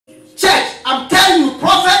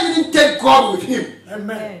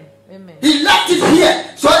Amen. Amen. He left it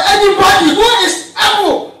here. So anybody who is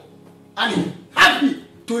able and happy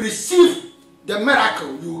to receive the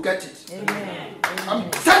miracle, you will get it. Amen.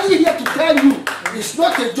 I'm standing here to tell you, it's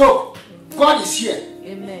not a joke. God is here.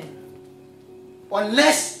 Amen.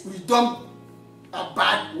 Unless we don't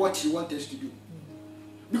abide what He wants us to do.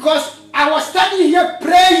 Because I was standing here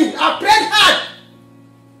praying. I prayed hard.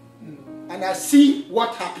 And I see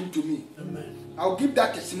what happened to me. Amen. I'll give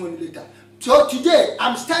that testimony later. So today,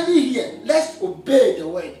 I'm standing here. Let's obey the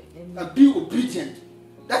word and be obedient.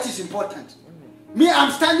 That is important. Me,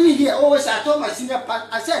 I'm standing here. Always, I told my senior pastor,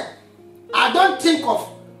 I said, I don't think of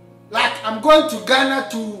like I'm going to Ghana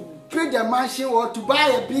to build a mansion or to buy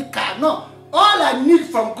a big car. No. All I need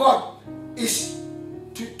from God is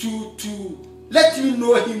to let me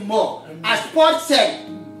know Him more. Amen. As Paul said,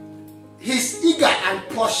 he's eager and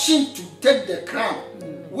pushing to take the crown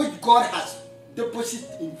which God has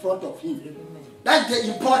deposited in front of him. Amen. That's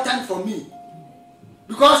the important for me.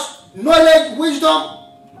 Because knowledge, wisdom,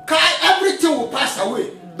 everything will pass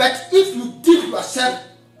away. But if you dip yourself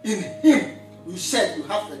in Him, you said you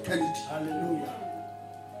have eternity. Hallelujah.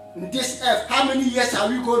 In this earth, how many years are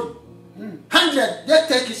we going? 100. Let's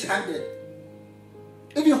take it 100.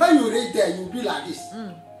 Even when you reach there, you'll be like this.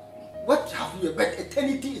 What have you? But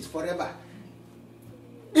eternity is forever.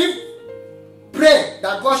 If pray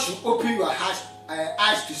that God should open your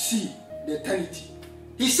eyes to see the eternity.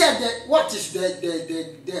 He said that what is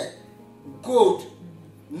the gold?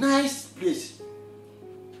 Nice place.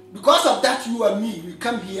 Because of that, you and me, we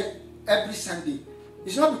come here every Sunday.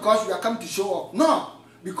 It's not because we are coming to show off. No.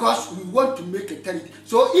 Because we want to make eternity.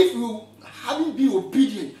 So if you haven't been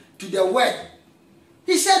obedient to the word,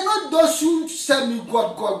 He said, not those who serve me,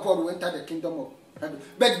 God will enter the kingdom of heaven.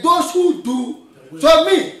 But those who do. So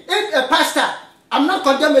me, if a pastor, I'm not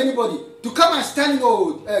condemning anybody to come and stand,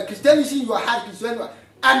 Christianity in your heart,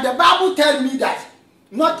 and the Bible tells me that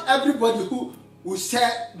not everybody who will say,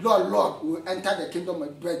 Lord, Lord, will enter the kingdom of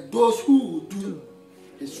heaven, but those who will do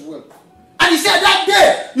His will. And He said that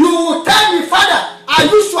day, you will tell me, Father, I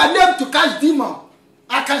use your name to cast demon.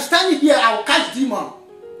 I can stand here, I will cast demon.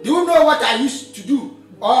 Do you know what I used to do?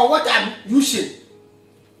 Or what I'm using?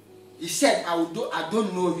 He said, I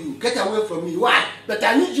don't know you. Get away from me. Why? But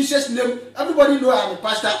I use Jesus' name. Everybody know I'm a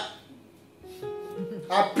pastor.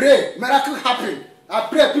 I pray, miracle happen. I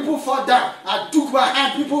pray, people fall down. I took my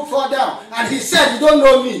hand, people fall down. And He said, you don't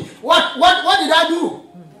know me. What did I do?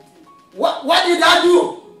 What did I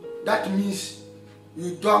do? That means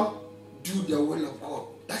you don't do the will of God.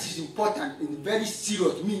 That is important. It's very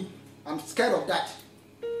serious. Me, I'm scared of that.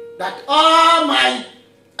 That all my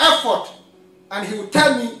effort, and He will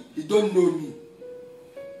tell me He don't know me.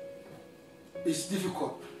 It's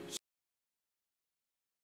difficult.